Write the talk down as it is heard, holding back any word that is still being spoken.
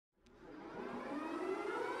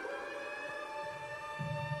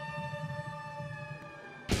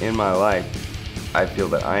In my life, I feel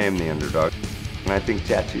that I am the underdog, and I think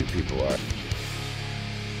tattooed people are.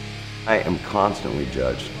 I am constantly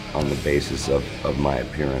judged on the basis of my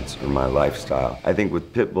appearance or my lifestyle. I think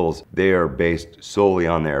with pit bulls, they are based solely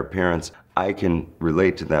on their appearance. I can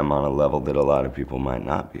relate to them on a level that a lot of people might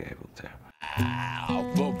not be able to.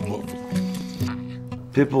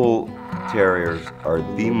 Pit bull terriers are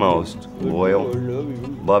the most loyal,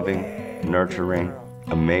 loving, nurturing,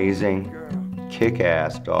 amazing,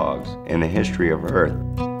 kick-ass dogs in the history of Earth.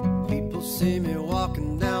 People see me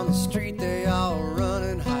walking down the street, they all run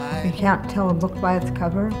and hide. You can't tell a book by its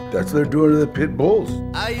cover. That's what they're doing to the pit bulls.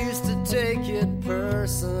 I used to take it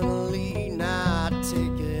personally, now I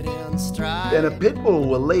take it in stride. And a pit bull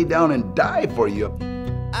will lay down and die for you.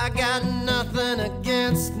 I got nothing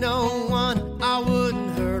against no one, I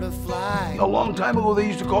wouldn't hurt a fly. A long time ago, they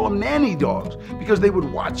used to call them nanny dogs because they would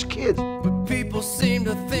watch kids. But people seem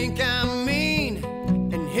to think I'm mean,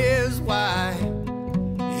 and here's why.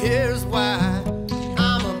 Here's why.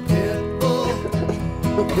 I'm a pit bull,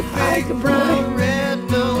 big brown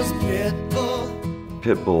red-nosed pit bull.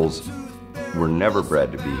 Pit bulls were never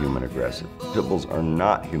bred to be human aggressive. Pit bulls are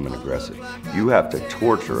not human aggressive. You have to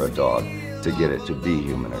torture a dog to get it to be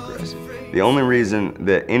human aggressive. The only reason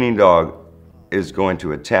that any dog is going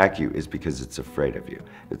to attack you is because it's afraid of you.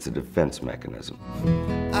 It's a defense mechanism.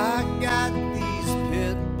 I got